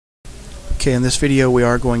Okay, in this video we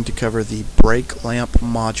are going to cover the brake lamp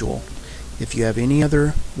module. If you have any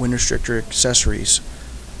other wind restrictor accessories,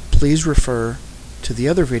 please refer to the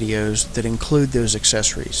other videos that include those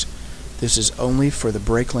accessories. This is only for the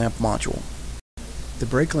brake lamp module. The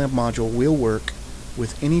brake lamp module will work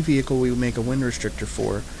with any vehicle we make a wind restrictor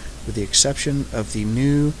for, with the exception of the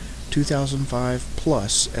new 2005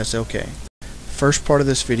 Plus SLK. First part of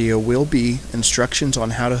this video will be instructions on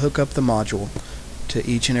how to hook up the module to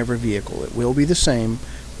each and every vehicle. It will be the same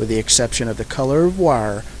with the exception of the color of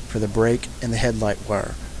wire for the brake and the headlight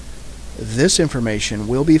wire. This information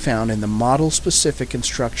will be found in the model specific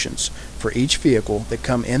instructions for each vehicle that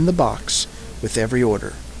come in the box with every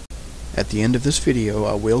order. At the end of this video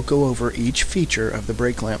I will go over each feature of the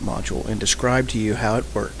brake lamp module and describe to you how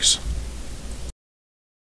it works.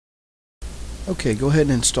 Okay, go ahead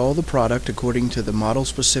and install the product according to the model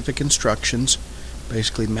specific instructions.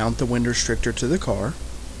 Basically mount the wind restrictor to the car.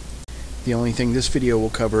 The only thing this video will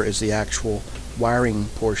cover is the actual wiring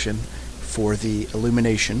portion for the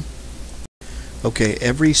illumination. Okay,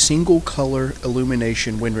 every single color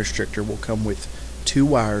illumination wind restrictor will come with two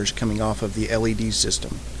wires coming off of the LED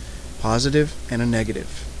system, positive and a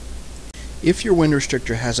negative. If your wind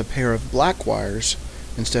restrictor has a pair of black wires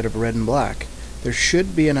instead of red and black, there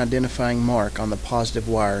should be an identifying mark on the positive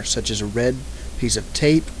wire, such as a red piece of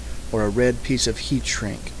tape or a red piece of heat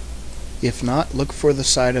shrink. If not, look for the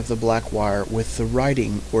side of the black wire with the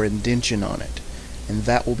writing or indentation on it, and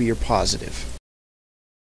that will be your positive.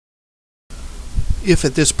 If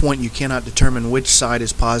at this point you cannot determine which side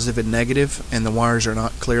is positive and negative, and the wires are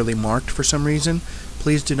not clearly marked for some reason,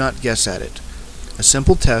 please do not guess at it. A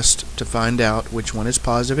simple test to find out which one is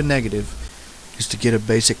positive and negative is to get a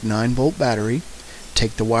basic 9-volt battery,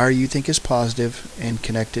 take the wire you think is positive and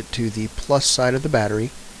connect it to the plus side of the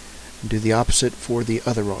battery, and do the opposite for the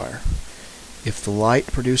other wire. If the light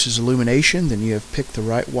produces illumination, then you have picked the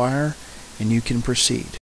right wire and you can proceed.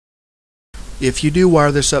 If you do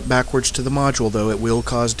wire this up backwards to the module though, it will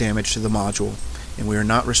cause damage to the module, and we are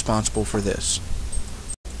not responsible for this.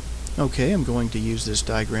 Okay, I'm going to use this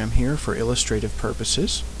diagram here for illustrative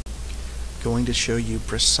purposes. I'm going to show you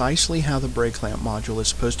precisely how the brake lamp module is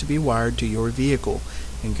supposed to be wired to your vehicle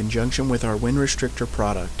in conjunction with our wind restrictor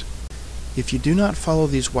product. If you do not follow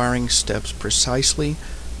these wiring steps precisely,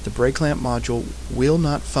 the brake lamp module will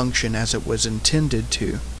not function as it was intended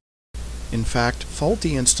to. In fact,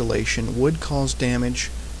 faulty installation would cause damage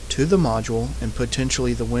to the module and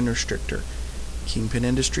potentially the wind restrictor. Kingpin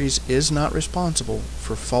Industries is not responsible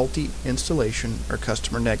for faulty installation or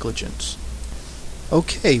customer negligence.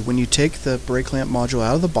 Okay, when you take the brake lamp module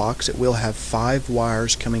out of the box, it will have 5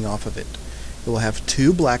 wires coming off of it. It will have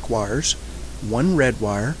 2 black wires, 1 red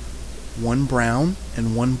wire, 1 brown,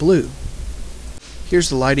 and 1 blue. Here's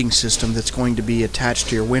the lighting system that's going to be attached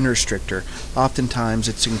to your wind restrictor. Oftentimes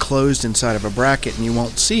it's enclosed inside of a bracket and you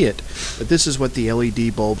won't see it, but this is what the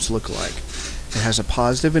LED bulbs look like. It has a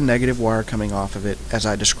positive and negative wire coming off of it, as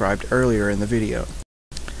I described earlier in the video.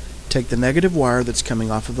 Take the negative wire that's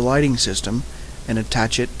coming off of the lighting system and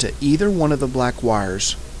attach it to either one of the black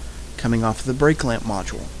wires coming off of the brake lamp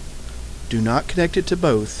module. Do not connect it to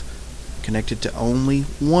both. Connect it to only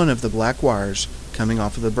one of the black wires coming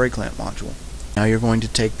off of the brake lamp module. Now you're going to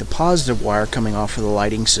take the positive wire coming off of the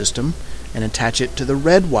lighting system and attach it to the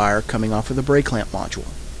red wire coming off of the brake lamp module.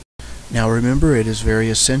 Now remember, it is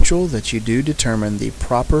very essential that you do determine the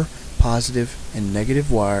proper positive and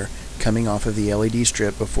negative wire coming off of the LED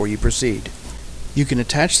strip before you proceed. You can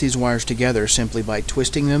attach these wires together simply by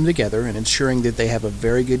twisting them together and ensuring that they have a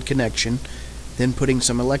very good connection, then putting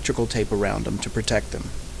some electrical tape around them to protect them.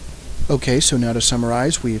 Okay, so now to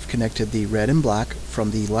summarize, we've connected the red and black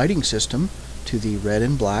from the lighting system to the red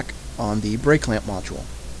and black on the brake lamp module.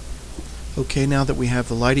 Okay, now that we have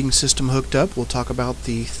the lighting system hooked up, we'll talk about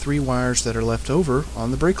the 3 wires that are left over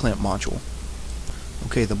on the brake lamp module.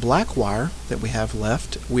 Okay, the black wire that we have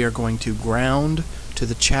left, we are going to ground to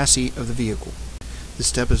the chassis of the vehicle. This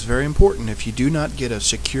step is very important. If you do not get a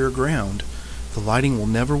secure ground, the lighting will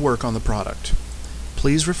never work on the product.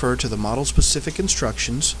 Please refer to the model specific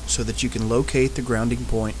instructions so that you can locate the grounding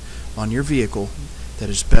point on your vehicle that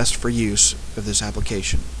is best for use of this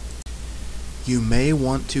application. You may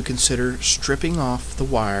want to consider stripping off the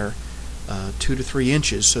wire 2 to 3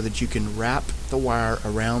 inches so that you can wrap the wire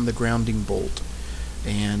around the grounding bolt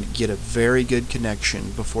and get a very good connection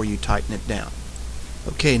before you tighten it down.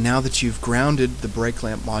 Okay, now that you've grounded the brake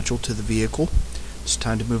lamp module to the vehicle, it's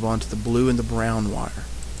time to move on to the blue and the brown wire.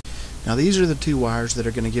 Now these are the 2 wires that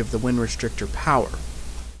are going to give the wind restrictor power.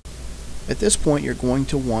 At this point you're going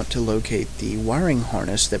to want to locate the wiring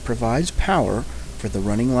harness that provides power for the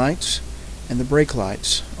running lights and the brake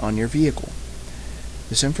lights on your vehicle.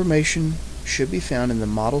 This information should be found in the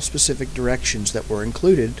model-specific directions that were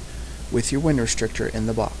included with your wind restrictor in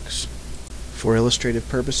the box. For illustrative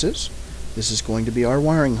purposes, this is going to be our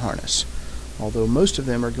wiring harness, although most of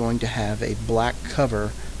them are going to have a black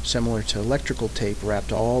cover similar to electrical tape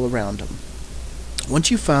wrapped all around them.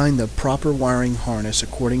 Once you find the proper wiring harness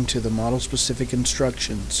according to the model-specific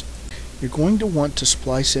instructions, you're going to want to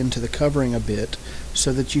splice into the covering a bit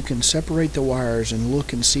so that you can separate the wires and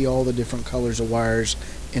look and see all the different colors of wires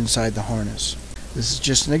inside the harness. This is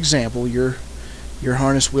just an example. Your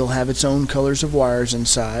harness will have its own colors of wires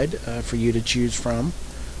inside for you to choose from.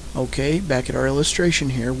 Okay, back at our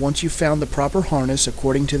illustration here, once you've found the proper harness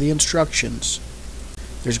according to the instructions,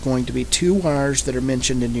 there's going to be two wires that are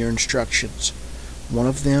mentioned in your instructions. One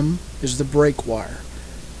of them is the brake wire.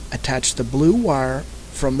 Attach the blue wire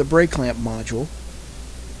from the brake lamp module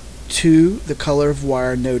to the color of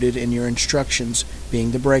wire noted in your instructions,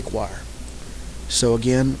 being the brake wire. So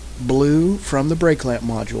again, blue from the brake lamp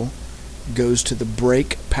module goes to the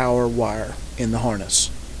brake power wire in the harness.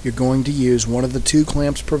 You're going to use one of the two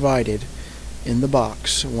clamps provided in the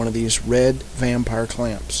box, one of these red vampire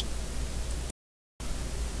clamps.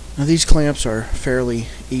 Now these clamps are fairly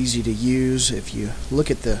easy to use. If you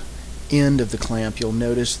look at the end of the clamp, you'll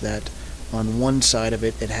notice that on one side of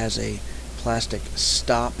it, it has a plastic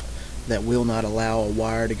stop that will not allow a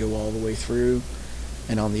wire to go all the way through,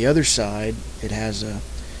 and on the other side it has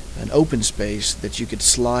an open space that you could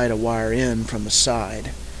slide a wire in from the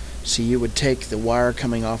side. So you would take the wire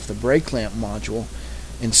coming off the brake lamp module,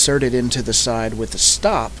 insert it into the side with a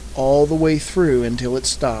stop all the way through until it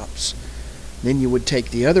stops. Then you would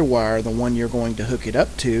take the other wire, the one you're going to hook it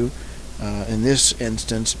up to, in this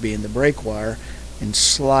instance being the brake wire, and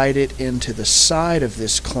slide it into the side of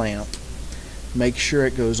this clamp. Make sure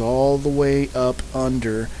it goes all the way up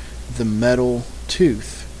under the metal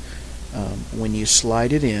tooth. When you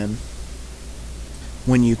slide it in,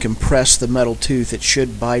 when you compress the metal tooth, it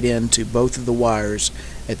should bite into both of the wires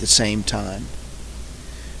at the same time.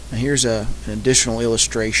 Now here's an additional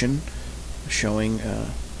illustration showing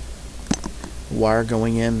wire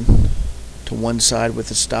going in to one side with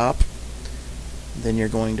a stop. Then you're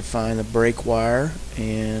going to find the brake wire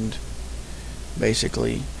and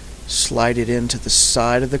basically slide it into the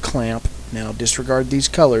side of the clamp. Now disregard these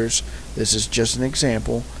colors, this is just an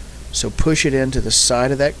example. So push it into the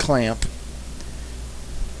side of that clamp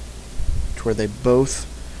to where they both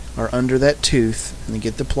are under that tooth, and then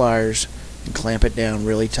get the pliers and clamp it down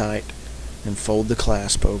really tight and fold the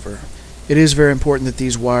clasp over. It is very important that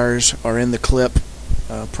these wires are in the clip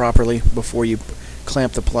properly before you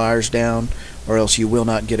clamp the pliers down, or else you will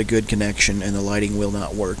not get a good connection and the lighting will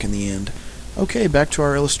not work in the end. Okay, back to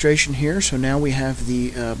our illustration here. So now we have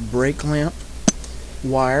the brake lamp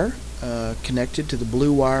wire connected to the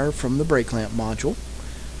blue wire from the brake lamp module.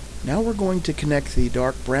 Now we're going to connect the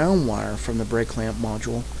dark brown wire from the brake lamp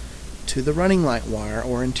module to the running light wire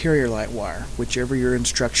or interior light wire, whichever your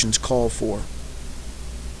instructions call for.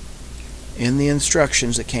 In the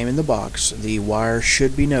instructions that came in the box, the wire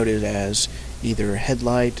should be noted as either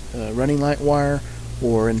headlight, running light wire,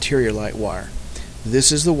 or interior light wire.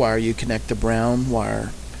 This is the wire you connect the brown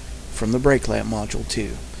wire from the brake lamp module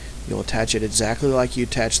to. You'll attach it exactly like you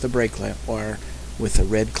attach the brake lamp wire with a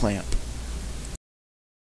red clamp.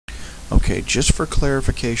 Okay, just for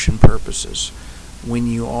clarification purposes, when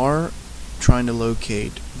you are trying to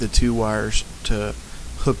locate the two wires to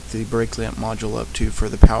hook the brake lamp module up to for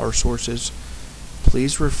the power sources,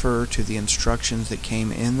 please refer to the instructions that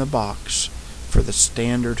came in the box for the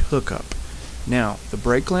standard hookup. Now, the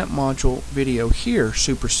brake lamp module video here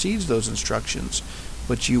supersedes those instructions,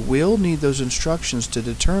 but you will need those instructions to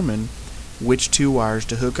determine which two wires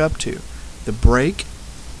to hook up to. The brake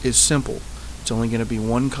is simple. It's only going to be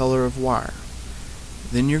one color of wire.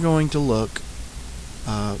 Then you're going to look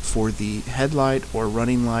for the headlight or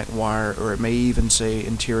running light wire, or it may even say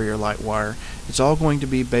interior light wire. It's all going to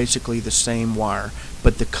be basically the same wire,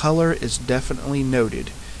 but the color is definitely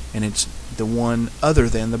noted, and it's the one other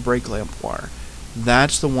than the brake lamp wire.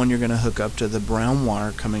 That's the one you're going to hook up to the brown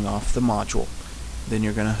wire coming off the module. Then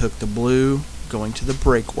you're going to hook the blue going to the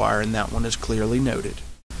brake wire, and that one is clearly noted.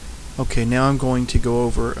 Okay, now I'm going to go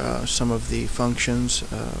over some of the functions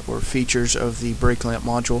or features of the brake lamp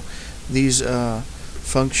module. These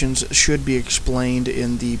functions should be explained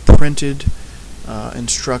in the printed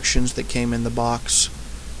instructions that came in the box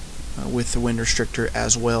with the wind restrictor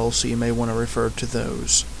as well, so you may want to refer to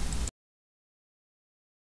those.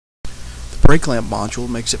 The brake lamp module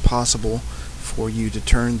makes it possible for you to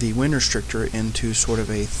turn the wind restrictor into sort of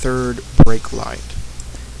a third brake light.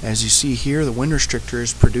 As you see here, the wind restrictor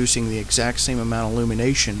is producing the exact same amount of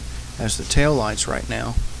illumination as the tail lights right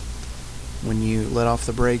now when you let off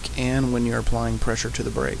the brake and when you're applying pressure to the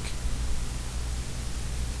brake.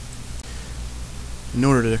 In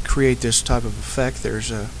order to create this type of effect,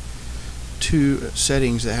 there's two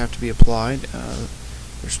settings that have to be applied.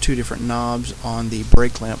 There's two different knobs on the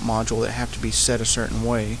brake lamp module that have to be set a certain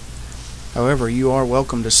way. However, you are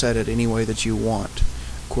welcome to set it any way that you want,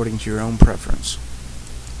 according to your own preference.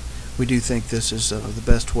 We do think this is the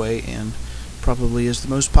best way, and probably is the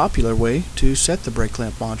most popular way to set the brake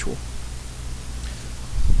lamp module.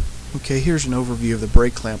 Okay, here's an overview of the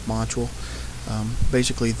brake lamp module.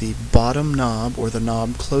 Basically, the bottom knob, or the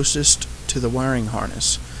knob closest to the wiring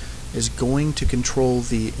harness, is going to control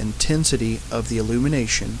the intensity of the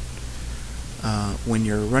illumination when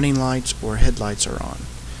your running lights or headlights are on.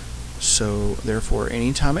 So therefore,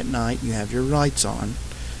 anytime at night you have your lights on,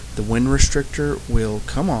 the wind restrictor will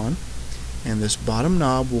come on, and this bottom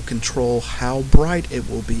knob will control how bright it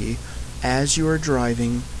will be as you are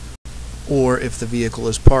driving, or if the vehicle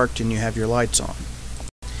is parked and you have your lights on.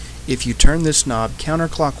 If you turn this knob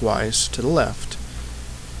counterclockwise to the left,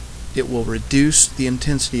 it will reduce the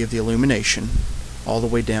intensity of the illumination all the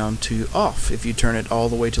way down to off if you turn it all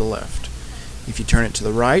the way to the left. If you turn it to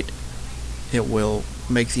the right, it will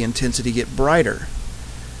make the intensity get brighter.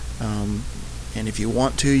 And if you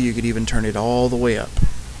want to, you could even turn it all the way up.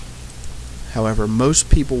 However, most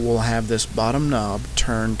people will have this bottom knob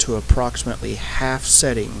turned to approximately half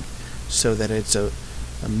setting so that it's a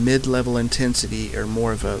mid-level intensity, or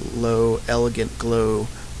more of a low, elegant glow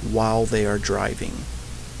while they are driving.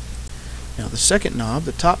 Now the second knob,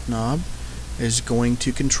 the top knob, is going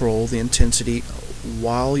to control the intensity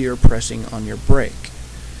while you're pressing on your brake.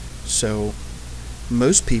 So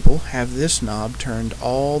most people have this knob turned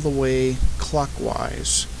all the way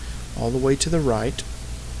clockwise, all the way to the right,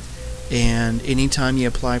 and anytime you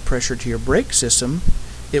apply pressure to your brake system,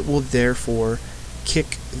 it will therefore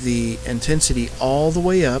kick the intensity all the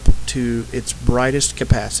way up to its brightest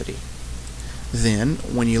capacity. Then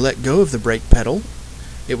when you let go of the brake pedal,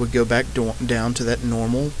 it would go back down to that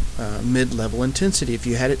normal mid-level intensity if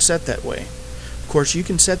you had it set that way. Of course, you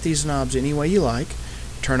can set these knobs any way you like.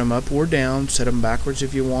 Turn them up or down, set them backwards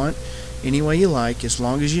if you want, any way you like, as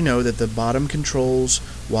long as you know that the bottom controls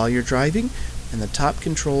while you're driving and the top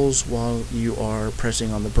controls while you are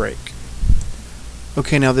pressing on the brake.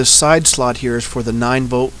 Okay, now this side slot here is for the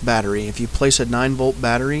 9-volt battery. If you place a 9-volt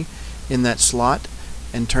battery in that slot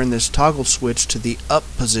and turn this toggle switch to the up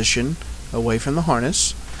position away from the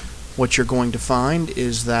harness, what you're going to find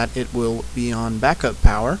is that it will be on backup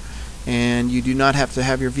power, and you do not have to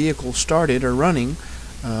have your vehicle started or running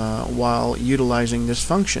while utilizing this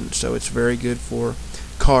function. So it's very good for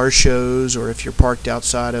car shows, or if you're parked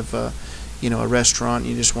outside of a restaurant,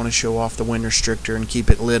 you just want to show off the wind restrictor and keep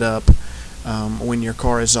it lit up when your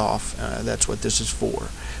car is off. That's what this is for.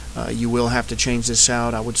 You will have to change this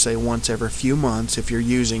out, I would say, once every few months if you're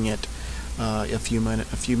using it a few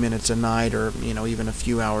minutes a night, or even a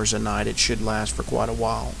few hours a night. It should last for quite a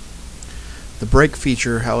while. The brake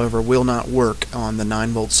feature, however, will not work on the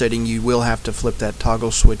 9-volt setting. You will have to flip that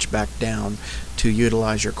toggle switch back down to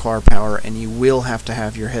utilize your car power, and you will have to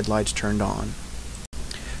have your headlights turned on.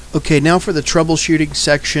 Okay, now for the troubleshooting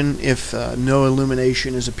section. If no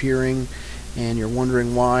illumination is appearing and you're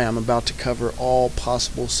wondering why, I'm about to cover all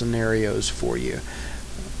possible scenarios for you.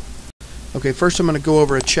 Okay, first I'm going to go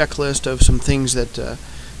over a checklist of some things that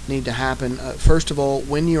need to happen. First of all,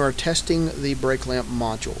 when you are testing the brake lamp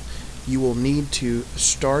module, you will need to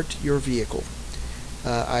start your vehicle.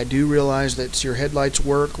 I do realize that your headlights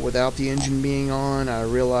work without the engine being on. I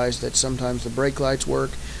realize that sometimes the brake lights work.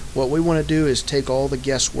 What we want to do is take all the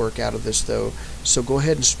guesswork out of this, though. So go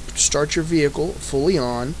ahead and start your vehicle fully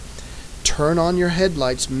on. Turn on your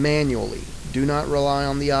headlights manually. Do not rely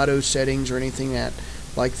on the auto settings or anything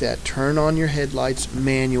like that. Turn on your headlights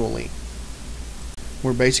manually.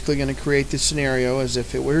 We're basically going to create this scenario as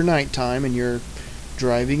if it were nighttime and you're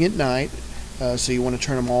driving at night. So you want to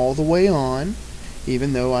turn them all the way on.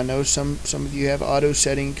 Even though I know some of you have auto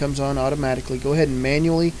setting, it comes on automatically. Go ahead and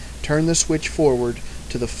manually turn the switch forward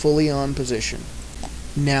to the fully on position.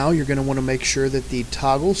 Now you're going to want to make sure that the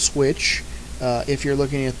toggle switch, if you're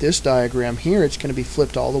looking at this diagram here, it's going to be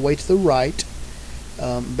flipped all the way to the right.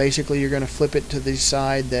 Basically, you're going to flip it to the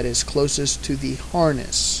side that is closest to the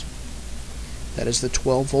harness. That is the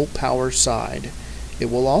 12-volt power side.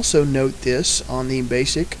 It will also note this on the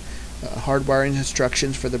basic hardwiring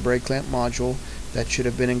instructions for the brake lamp module that should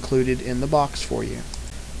have been included in the box for you.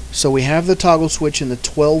 So we have the toggle switch in the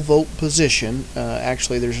 12-volt position.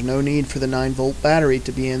 Actually, there's no need for the 9-volt battery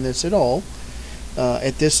to be in this at all.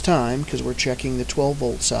 at this time because we're checking the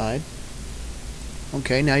 12-volt side.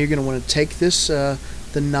 Okay, now you're going to want to take this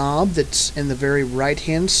the knob that's in the very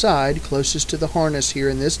right-hand side closest to the harness here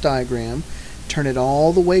in this diagram, turn it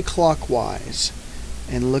all the way clockwise,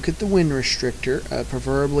 and look at the wind restrictor,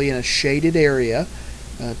 preferably in a shaded area,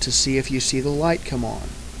 to see if you see the light come on.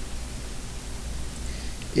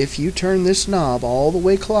 If you turn this knob all the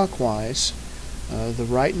way clockwise, the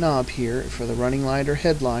right knob here for the running light or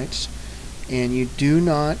headlights, and you do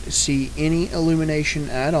not see any illumination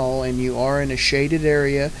at all, and you are in a shaded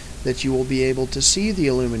area that you will be able to see the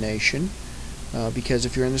illumination, because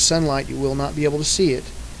if you're in the sunlight you will not be able to see it,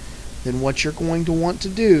 then what you're going to want to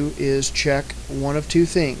do is check one of two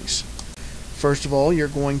things. First of all, you're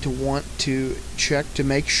going to want to check to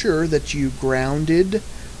make sure that you grounded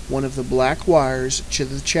one of the black wires to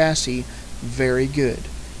the chassis very good.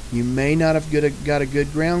 You may not have got a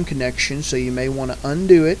good ground connection, so you may want to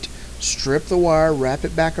undo it, strip the wire, wrap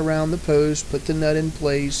it back around the post, put the nut in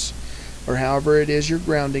place, or however it is you're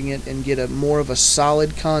grounding it, and get more of a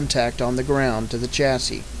solid contact on the ground to the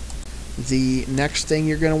chassis. The next thing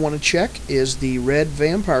you're going to want to check is the red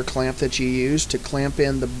vampire clamp that you use to clamp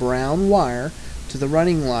in the brown wire to the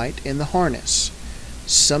running light in the harness.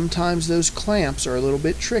 Sometimes those clamps are a little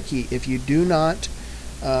bit tricky. If you do not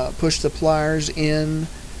push the pliers in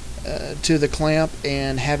to the clamp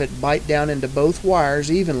and have it bite down into both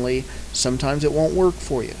wires evenly, sometimes it won't work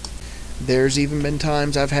for you. There's even been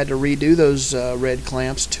times I've had to redo those red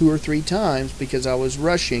clamps 2 or 3 times because I was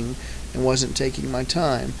rushing and wasn't taking my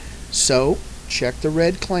time. So check the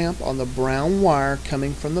red clamp on the brown wire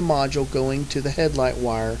coming from the module going to the headlight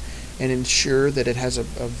wire and ensure that it has a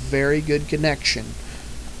very good connection.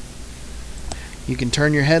 You can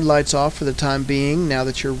turn your headlights off for the time being now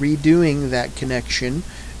that you're redoing that connection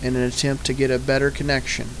in an attempt to get a better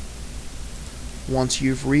connection. Once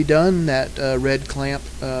you've redone that red clamp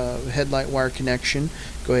headlight wire connection,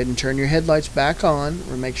 go ahead and turn your headlights back on,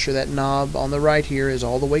 or make sure that knob on the right here is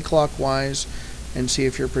all the way clockwise, and see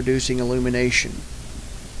if you're producing illumination.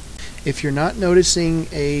 If you're not noticing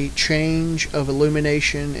a change of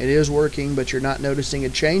illumination, it is working, but you're not noticing a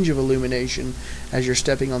change of illumination as you're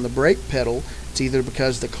stepping on the brake pedal, it's either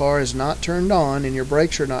because the car is not turned on and your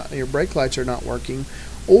brake lights are not working,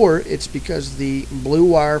 or it's because the blue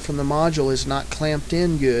wire from the module is not clamped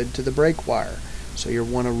in good to the brake wire. So you'll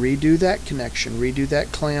want to redo that connection, redo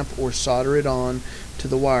that clamp, or solder it on to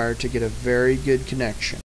the wire to get a very good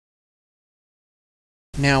connection.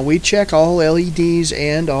 Now, we check all LEDs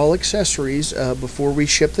and all accessories before we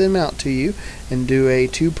ship them out to you, and do a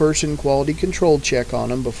 2-person quality control check on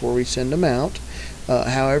them before we send them out.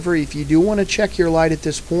 However, if you do want to check your light at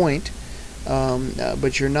this point,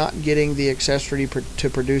 but you're not getting the accessory to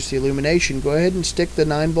produce the illumination, go ahead and stick the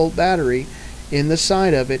 9-volt battery in the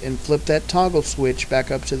side of it and flip that toggle switch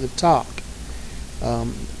back up to the top.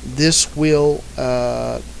 This will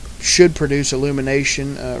should produce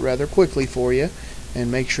illumination rather quickly for you. And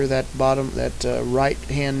make sure that right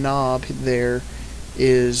hand knob there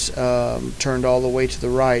is turned all the way to the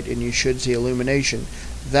right, and you should see illumination.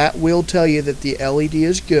 That will tell you that the LED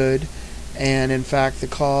is good, and in fact the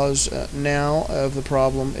cause now of the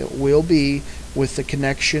problem, it will be with the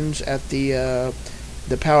connections at the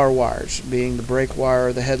power wires, being the brake wire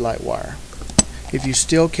or the headlight wire. If you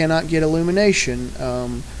still cannot get illumination,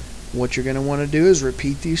 what you're going to want to do is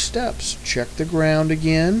repeat these steps. Check the ground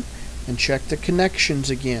again, and check the connections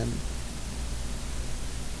again.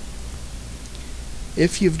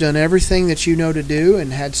 If you've done everything that you know to do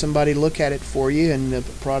and had somebody look at it for you and the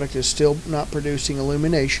product is still not producing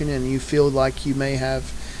illumination, and you feel like you may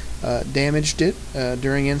have damaged it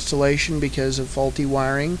during installation because of faulty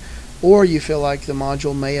wiring, or you feel like the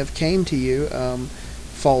module may have came to you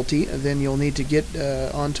faulty, then you'll need to get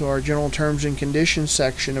onto our general terms and conditions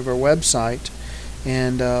section of our website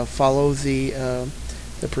and follow the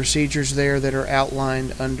procedures there that are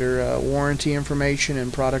outlined under warranty information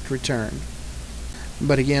and product return.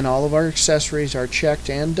 But again, all of our accessories are checked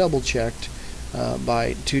and double checked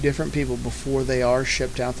by 2 different people before they are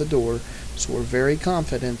shipped out the door, so we're very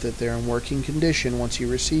confident that they're in working condition once you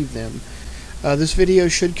receive them. This video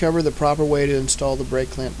should cover the proper way to install the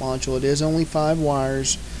brake clamp module. It is only 5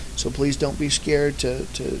 wires, so please don't be scared to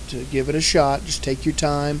give it a shot. Just take your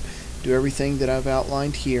time, do everything that I've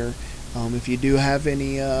outlined here. If you do have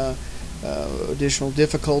any additional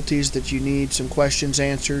difficulties that you need some questions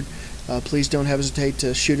answered, please don't hesitate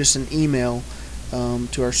to shoot us an email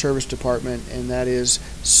to our service department, and that is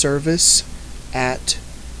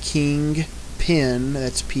service@kingpin,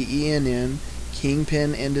 that's P-E-N-N,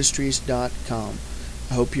 kingpinindustries.com.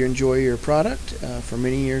 I hope you enjoy your product for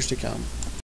many years to come.